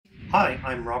Hi,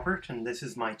 I'm Robert and this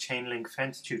is my chain link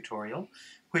fence tutorial,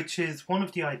 which is one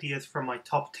of the ideas for my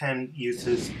top 10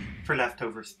 uses for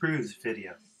leftover sprues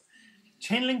video.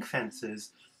 Chain link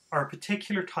fences are a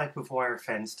particular type of wire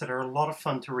fence that are a lot of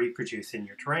fun to reproduce in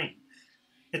your terrain.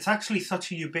 It's actually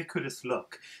such a ubiquitous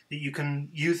look that you can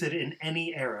use it in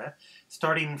any era,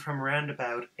 starting from around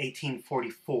about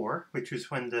 1844, which was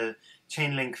when the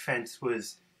chain link fence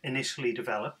was initially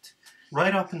developed,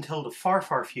 right up until the far,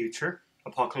 far future,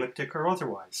 apocalyptic or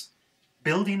otherwise.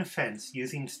 Building a fence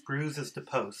using sprues as the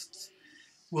posts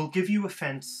will give you a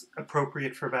fence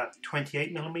appropriate for about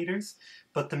 28 millimeters,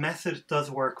 but the method does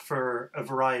work for a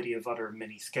variety of other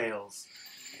mini scales.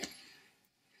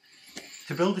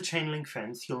 To build a chain link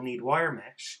fence, you'll need wire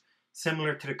mesh,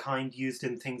 similar to the kind used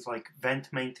in things like vent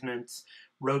maintenance,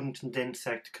 rodent and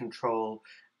insect control,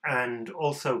 and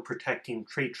also protecting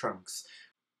tree trunks.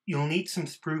 You'll need some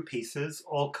sprue pieces,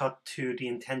 all cut to the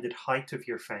intended height of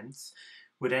your fence,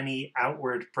 with any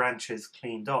outward branches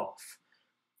cleaned off.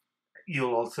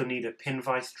 You'll also need a pin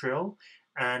vise drill,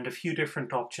 and a few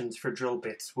different options for drill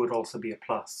bits would also be a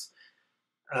plus.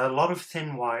 A lot of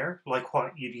thin wire, like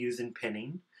what you'd use in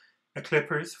pinning,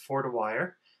 clippers for the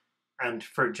wire, and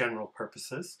for general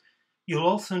purposes. You'll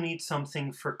also need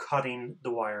something for cutting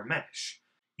the wire mesh.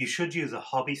 You should use a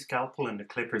hobby scalpel and the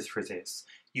clippers for this.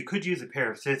 You could use a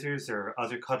pair of scissors or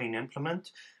other cutting implement,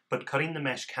 but cutting the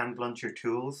mesh can blunt your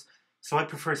tools, so I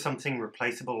prefer something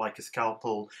replaceable like a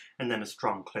scalpel and then a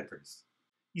strong clippers.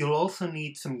 You'll also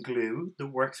need some glue that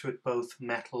works with both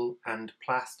metal and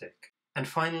plastic. And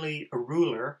finally, a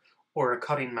ruler or a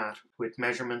cutting mat with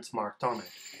measurements marked on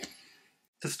it.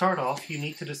 To start off, you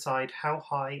need to decide how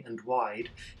high and wide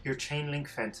your chain link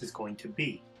fence is going to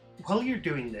be. While you're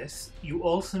doing this, you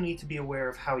also need to be aware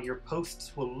of how your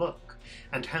posts will look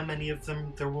and how many of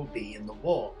them there will be in the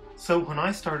wall. So when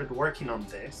I started working on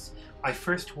this, I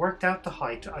first worked out the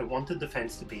height I wanted the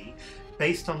fence to be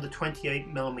based on the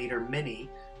 28mm mini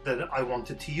that I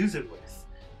wanted to use it with.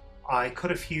 I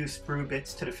cut a few sprue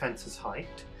bits to the fence's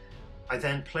height. I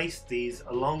then placed these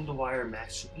along the wire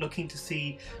mesh, looking to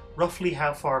see roughly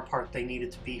how far apart they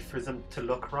needed to be for them to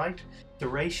look right. The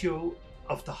ratio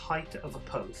of the height of a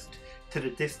post to the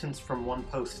distance from one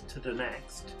post to the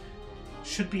next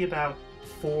should be about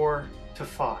 4 to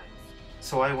 5.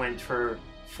 So I went for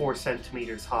 4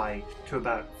 centimeters high to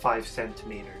about 5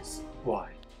 centimeters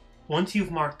wide. Once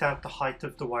you've marked out the height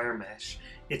of the wire mesh,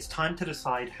 it's time to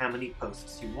decide how many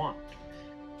posts you want.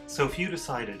 So if you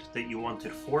decided that you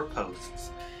wanted 4 posts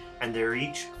and they're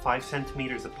each 5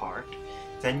 centimeters apart,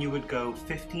 then you would go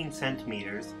 15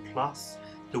 centimeters plus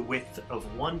the width of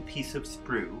one piece of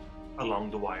sprue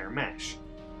along the wire mesh.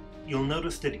 You'll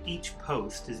notice that each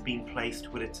post is being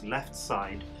placed with its left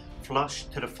side flush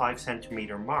to the 5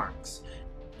 centimeter marks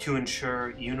to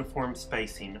ensure uniform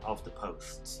spacing of the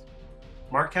posts.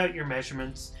 Mark out your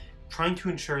measurements, trying to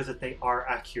ensure that they are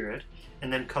accurate,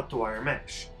 and then cut the wire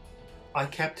mesh. I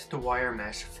kept the wire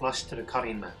mesh flush to the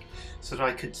cutting mat so that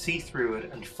I could see through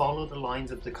it and follow the lines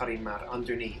of the cutting mat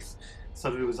underneath, so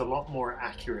that it was a lot more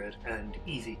accurate and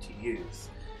easy to use.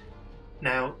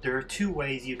 Now, there are 2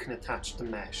 ways you can attach the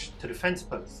mesh to the fence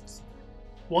posts.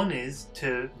 One is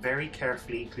to very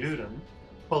carefully glue them,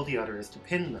 while the other is to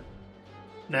pin them.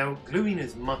 Now, gluing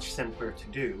is much simpler to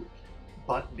do,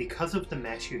 but because of the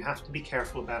mesh you have to be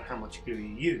careful about how much glue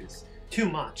you use. Too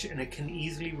much and it can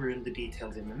easily ruin the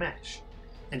details in the mesh.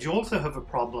 And you also have a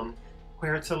problem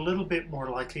where it's a little bit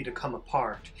more likely to come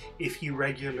apart if you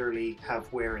regularly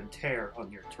have wear and tear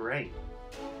on your terrain.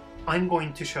 I'm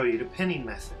going to show you the pinning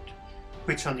method,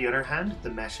 which on the other hand, the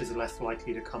mesh is less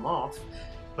likely to come off,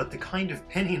 but the kind of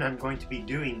pinning I'm going to be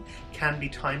doing can be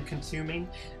time consuming,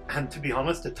 and to be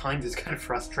honest, at times it's kind of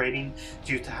frustrating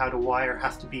due to how the wire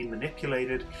has to be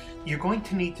manipulated. You're going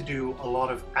to need to do a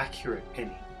lot of accurate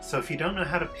pinning. So if you don't know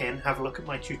how to pin, have a look at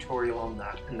my tutorial on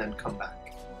that and then come back.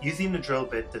 Using a drill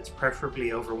bit that's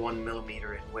preferably over 1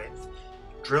 millimeter in width,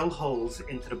 drill holes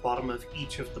into the bottom of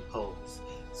each of the poles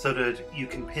so that you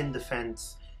can pin the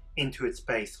fence into its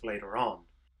base later on.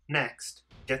 Next,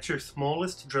 get your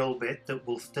smallest drill bit that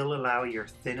will still allow your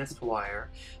thinnest wire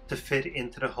to fit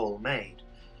into the hole made.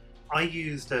 I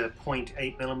used a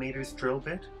 0.8 millimeters drill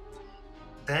bit.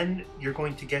 Then you're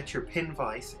going to get your pin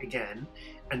vise again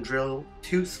and drill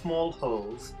 2 small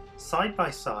holes side by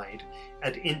side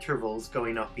at intervals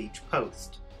going up each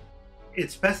post.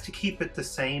 It's best to keep it the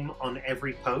same on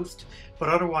every post, but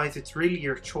otherwise it's really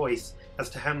your choice as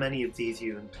to how many of these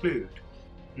you include.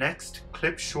 Next,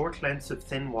 clip short lengths of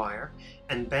thin wire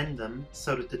and bend them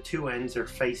so that the 2 ends are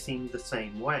facing the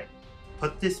same way.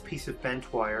 Put this piece of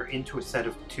bent wire into a set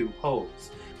of 2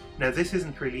 holes. Now this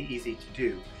isn't really easy to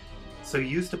do. so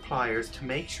use the pliers to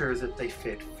make sure that they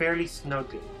fit fairly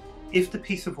snugly. If the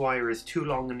piece of wire is too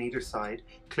long on either side,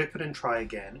 clip it and try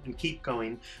again, and keep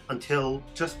going until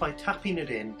just by tapping it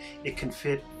in, it can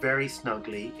fit very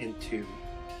snugly into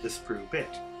the sprue bit.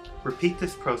 Repeat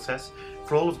this process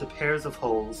for all of the pairs of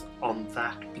holes on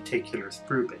that particular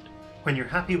sprue bit. When you're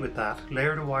happy with that,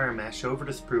 layer the wire mesh over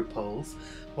the sprue poles,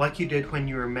 like you did when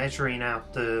you were measuring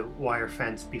out the wire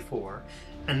fence before,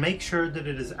 and make sure that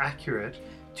it is accurate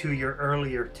to your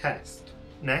earlier test.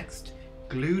 Next,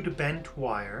 glue the bent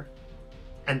wire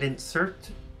and insert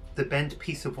the bent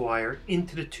piece of wire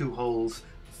into the two holes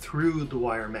through the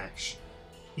wire mesh.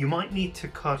 You might need to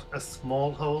cut a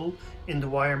small hole in the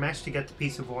wire mesh to get the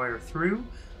piece of wire through.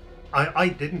 I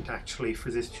didn't actually for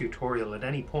this tutorial at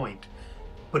any point,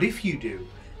 but if you do,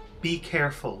 be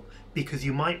careful because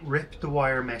you might rip the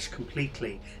wire mesh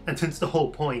completely, and since the whole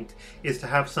point is to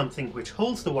have something which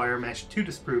holds the wire mesh to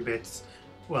the sprue bits,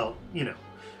 well, you know.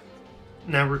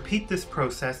 Now repeat this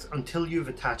process until you've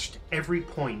attached every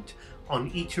point on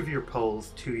each of your poles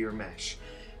to your mesh,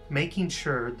 making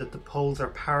sure that the poles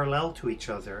are parallel to each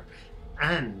other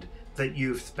and that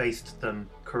you've spaced them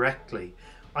correctly.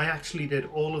 I actually did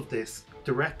all of this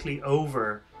directly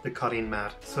over the cutting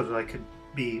mat so that I could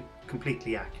be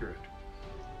completely accurate.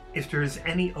 If there is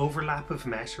any overlap of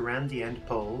mesh around the end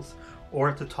poles or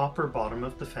at the top or bottom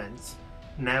of the fence,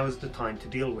 now is the time to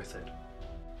deal with it.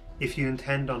 If you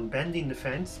intend on bending the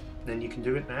fence, then you can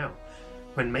do it now.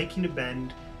 When making a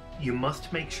bend, you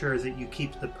must make sure that you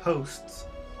keep the posts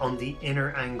on the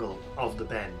inner angle of the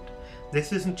bend.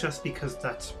 This isn't just because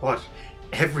that's what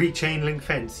every chain link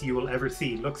fence you will ever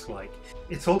see looks like.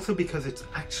 It's also because it's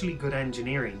actually good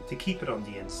engineering to keep it on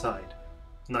the inside.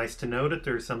 Nice to know that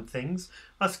there are some things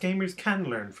us gamers can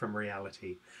learn from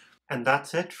reality. And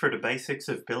that's it for the basics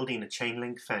of building a chain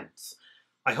link fence.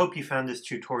 I hope you found this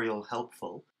tutorial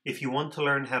helpful. If you want to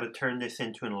learn how to turn this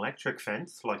into an electric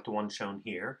fence, like the one shown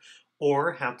here,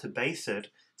 or how to base it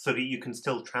so that you can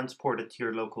still transport it to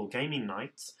your local gaming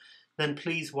nights, then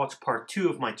please watch part 2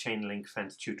 of my chain link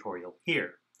fence tutorial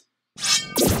here.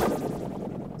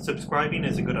 Subscribing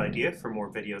is a good idea for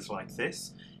more videos like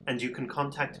this, and you can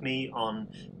contact me on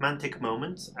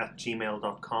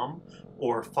manticmoments@gmail.com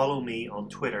or follow me on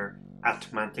Twitter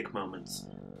 @manticmoments.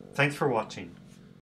 Thanks for watching.